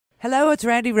Hello, it's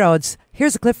Randi Rhodes.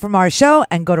 Here's a clip from our show,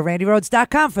 and go to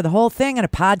randirhodes.com for the whole thing and a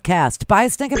podcast. Buy a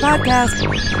stinking podcast.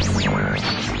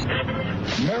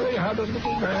 Mary had a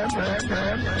little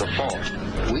lamb. The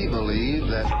fault. We believe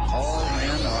that all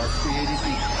men are created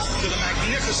equal. To the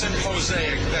magnificent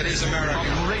mosaic that is America.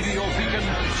 From radio beacon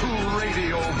to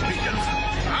radio beacon.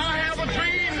 I have a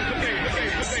dream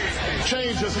today.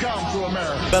 Change has come to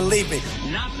America. Believe me.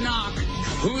 Knock, knock.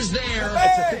 Who's there?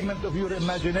 It's a figment of your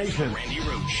imagination. Randi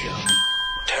Rhodes Show.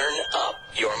 Turn up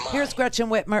your mind. Here's Gretchen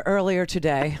Whitmer earlier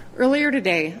today. Earlier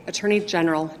today, Attorney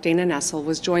General Dana Nessel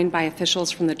was joined by officials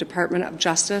from the Department of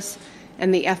Justice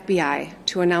and the FBI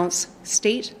to announce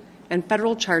state and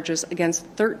federal charges against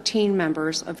 13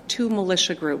 members of 2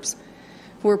 militia groups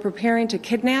who were preparing to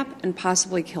kidnap and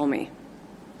possibly kill me.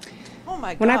 Oh,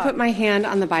 my God. When I put my hand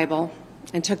on the Bible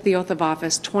and took the oath of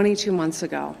office 22 months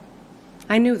ago,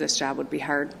 I knew this job would be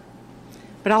hard.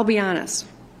 But I'll be honest,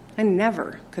 I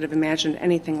never could have imagined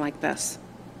anything like this.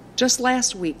 Just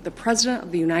last week, the President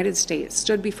of the United States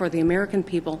stood before the American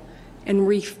people and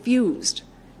refused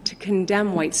to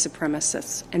condemn white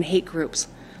supremacists and hate groups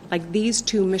like these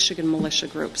 2 Michigan militia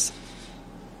groups.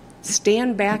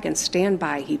 Stand back and stand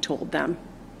by, he told them.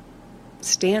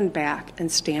 Stand back and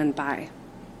stand by.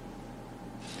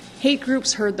 Hate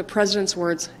groups heard the President's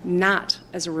words not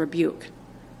as a rebuke,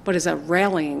 but as a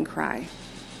rallying cry,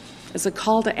 as a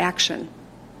call to action.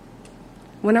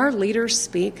 When our leaders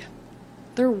speak,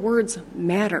 their words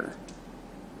matter.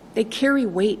 They carry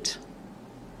weight.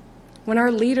 When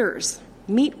our leaders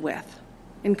meet with,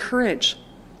 encourage,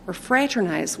 or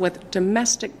fraternize with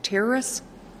domestic terrorists,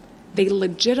 they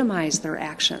legitimize their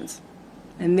actions,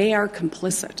 and they are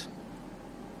complicit.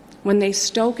 When they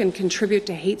stoke and contribute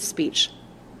to hate speech,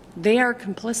 they are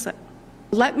complicit.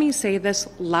 Let me say this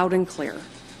loud and clear.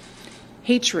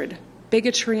 Hatred,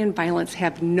 bigotry, and violence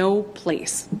have no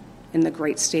place in the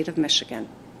great state of Michigan.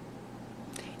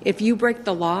 If you break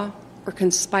the law or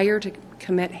conspire to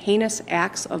commit heinous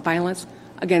acts of violence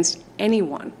against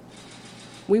anyone,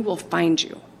 we will find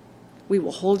you, we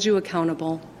will hold you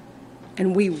accountable,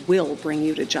 and we will bring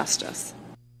you to justice.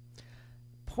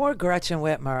 Poor Gretchen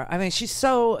Whitmer. I mean,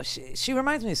 she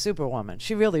reminds me of Superwoman.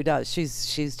 She really does.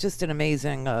 She's just an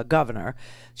amazing governor.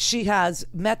 She has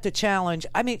met the challenge.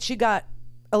 I mean, she got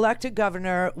elected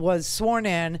governor, was sworn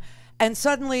in, and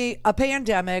suddenly a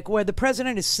pandemic where the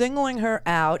president is singling her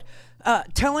out,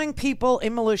 telling people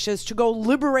in militias to go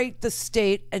liberate the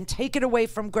state and take it away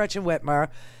from Gretchen Whitmer.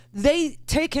 They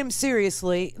take him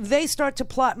seriously. They start to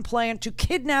plot and plan to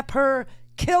kidnap her,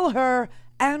 kill her,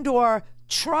 and or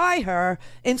try her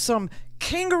in some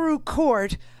kangaroo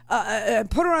court,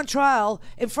 put her on trial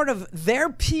in front of their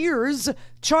peers,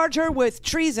 charge her with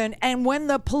treason, and when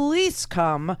the police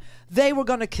come, they were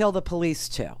going to kill the police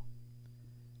too.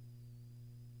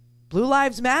 Blue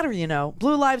lives matter, you know.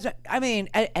 Blue lives, I mean,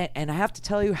 and I have to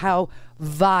tell you how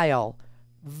vile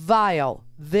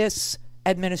this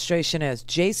administration is.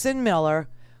 Jason Miller,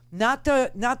 not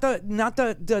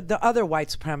the other white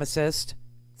supremacist,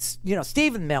 you know,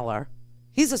 Stephen Miller.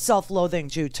 He's a self-loathing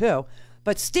Jew too,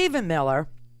 but Stephen Miller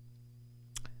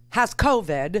has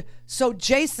COVID, so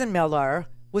Jason Miller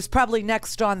was probably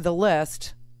next on the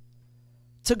list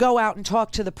to go out and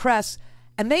talk to the press,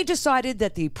 and they decided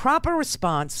that the proper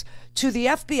response to the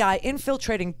FBI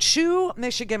infiltrating 2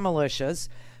 Michigan militias,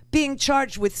 being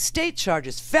charged with state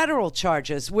charges, federal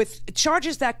charges, with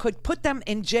charges that could put them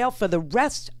in jail for the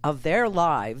rest of their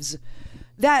lives,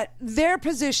 that their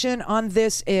position on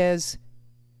this is,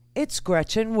 it's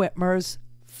Gretchen Whitmer's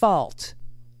fault.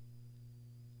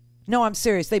 No, I'm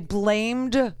serious. They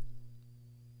blamed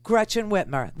Gretchen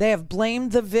Whitmer. They have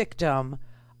blamed the victim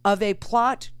of a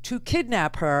plot to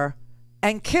kidnap her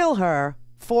and kill her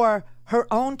for her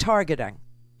own targeting.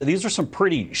 These are some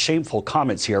pretty shameful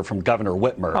comments here from Governor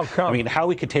Whitmer. How come? I mean, how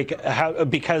we could take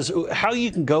because how you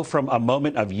can go from a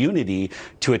moment of unity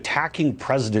to attacking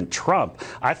President Trump,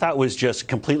 I thought was just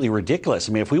completely ridiculous.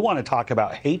 I mean, if we want to talk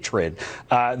about hatred,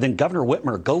 then Governor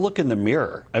Whitmer, go look in the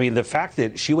mirror. I mean, the fact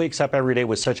that she wakes up every day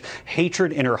with such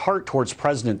hatred in her heart towards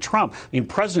President Trump. I mean,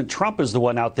 President Trump is the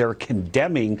one out there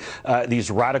condemning these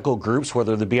radical groups,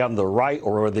 whether they be on the right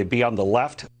or whether they be on the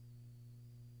left.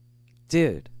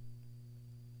 Dude.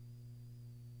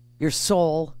 Your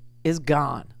soul is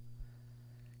gone.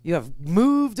 You have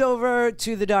moved over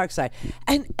to the dark side.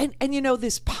 And you know,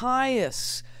 this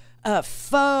pious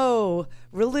faux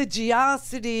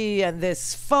religiosity and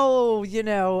this faux, you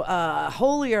know,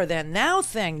 holier than thou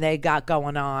thing they got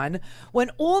going on, when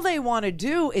all they want to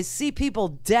do is see people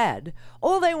dead.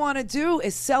 All they want to do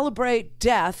is celebrate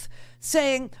death,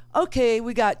 saying, okay,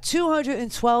 we got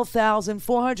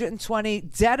 212,420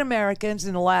 dead Americans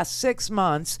in the last 6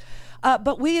 months.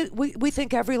 But we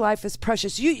think every life is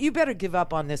precious. You better give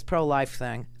up on this pro-life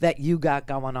thing that you got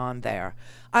going on there.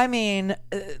 I mean,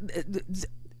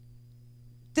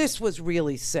 this was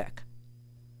really sick.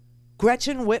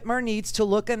 Gretchen Whitmer needs to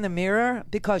look in the mirror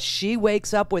because she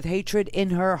wakes up with hatred in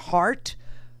her heart.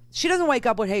 She doesn't wake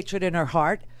up with hatred in her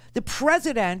heart. The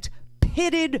president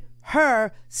pitted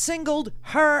her, singled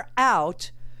her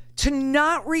out to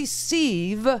not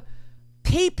receive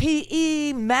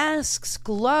PPE, masks,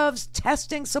 gloves,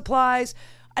 testing supplies.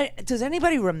 Does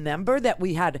anybody remember that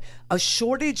we had a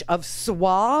shortage of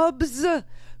swabs?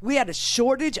 We had a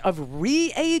shortage of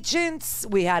reagents.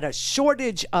 We had a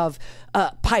shortage of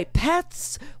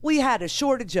pipettes. We had a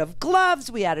shortage of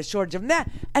gloves. We had a shortage of that.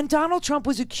 And Donald Trump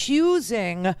was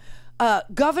accusing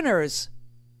governors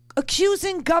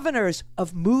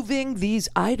of moving these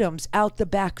items out the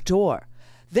back door.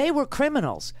 They were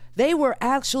criminals. They were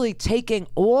actually taking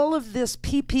all of this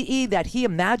PPE that he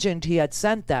imagined he had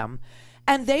sent them,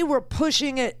 and they were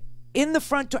pushing it in the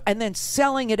front door and then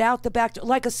selling it out the back door,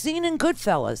 like a scene in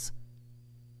Goodfellas.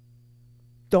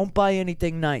 Don't buy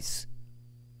anything nice.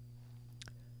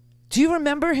 Do you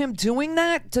remember him doing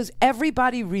that? Does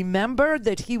everybody remember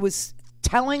that he was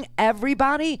telling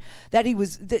everybody that he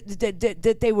was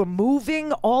that they were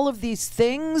moving all of these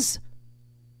things?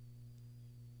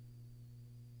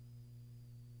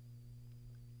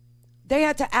 They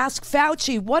had to ask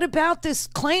Fauci, what about this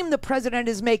claim the president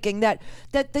is making that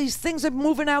these things are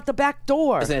moving out the back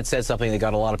door? The president said something that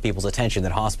got a lot of people's attention,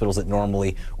 that hospitals that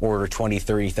normally order 20,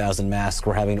 30,000 masks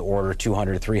were having to order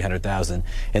 200, 300,000,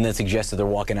 and then suggested they're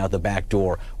walking out the back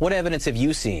door. What evidence have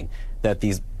you seen that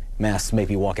these masks may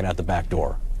be walking out the back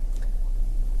door?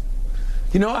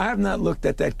 You know, I have not looked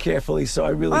at that carefully, so I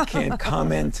really can't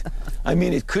comment. I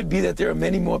mean, it could be that there are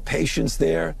many more patients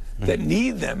there that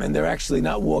need them, and they're actually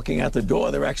not walking out the door.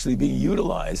 They're actually being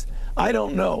utilized. I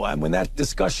don't know. When that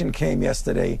discussion came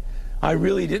yesterday, I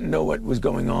really didn't know what was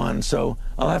going on, so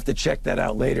I'll have to check that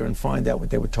out later and find out what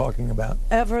they were talking about.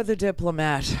 Ever the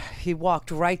diplomat, he walked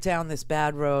right down this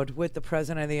bad road with the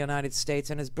President of the United States,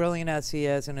 and as brilliant as he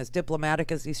is and as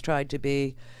diplomatic as he's tried to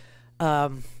be,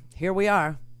 here we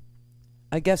are.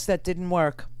 I guess that didn't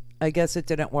work. I guess it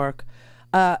didn't work.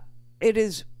 It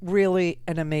is really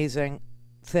an amazing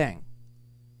thing.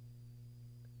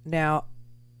 Now,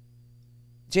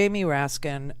 Jamie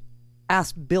Raskin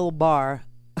asked Bill Barr,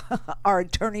 our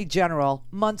Attorney General,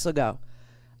 months ago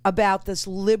about this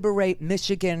Liberate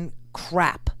Michigan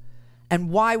crap. And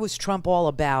why was Trump all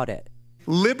about it?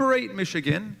 Liberate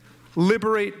Michigan,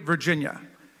 liberate Virginia.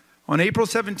 On April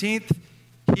 17th,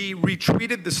 he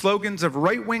retweeted the slogans of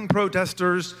right-wing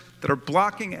protesters that are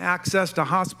blocking access to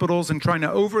hospitals and trying to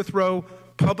overthrow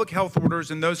public health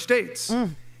orders in those states.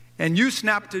 And you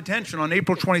snapped to attention on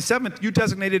April 27th. You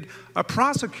designated a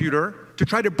prosecutor to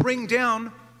try to bring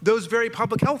down those very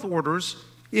public health orders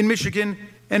in Michigan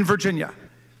and Virginia.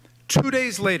 2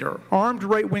 days later, armed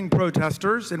right-wing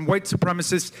protesters and white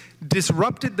supremacists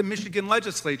disrupted the Michigan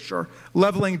legislature,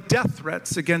 leveling death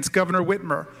threats against Governor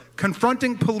Whitmer,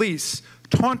 confronting police,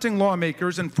 taunting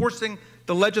lawmakers, and forcing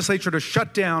the legislature to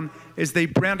shut down as they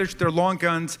brandished their long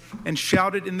guns and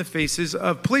shouted in the faces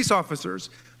of police officers.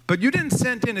 But you didn't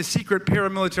send in a secret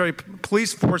paramilitary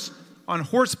police force on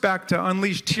horseback to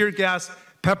unleash tear gas,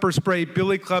 pepper spray,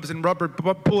 billy clubs, and rubber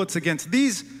bullets against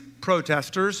these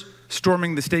protesters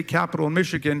storming the state capitol in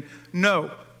Michigan.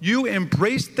 No, you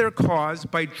embraced their cause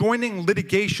by joining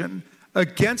litigation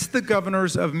against the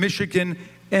governors of Michigan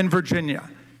and Virginia.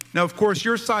 Now, of course,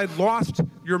 your side lost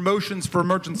your motions for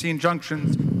emergency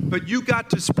injunctions, but you got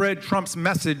to spread Trump's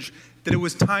message that it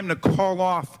was time to call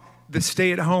off the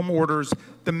stay-at-home orders,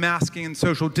 the masking and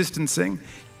social distancing.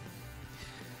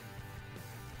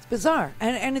 It's bizarre,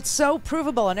 and it's so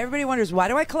provable, and everybody wonders, why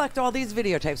do I collect all these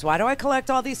videotapes? Why do I collect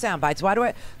all these sound bites?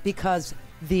 Because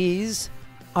these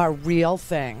are real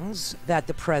things that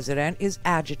the president is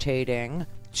agitating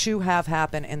to have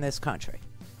happen in this country.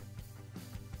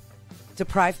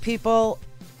 Deprive people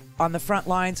on the front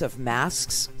lines of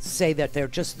masks, say that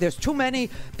there's too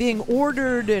many being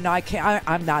ordered, and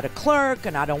I'm not a clerk,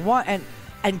 and I don't want,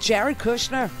 and Jared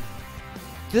Kushner,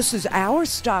 this is our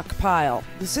stockpile.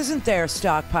 This isn't their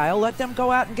stockpile. Let them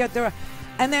go out and get their,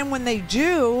 and then when they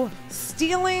do,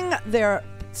 stealing their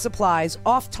supplies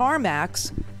off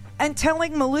tarmacs and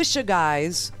telling militia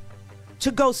guys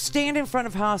to go stand in front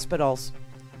of hospitals.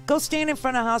 Go stand in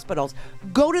front of hospitals.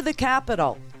 Go to the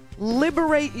Capitol.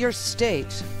 Liberate your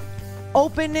state.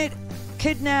 Open it,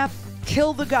 kidnap,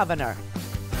 kill the governor.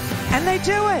 And they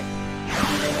do it.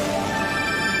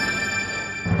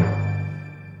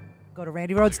 Go to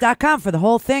randyrhodes.com for the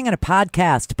whole thing and a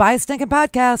podcast. Buy a stinking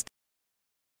podcast.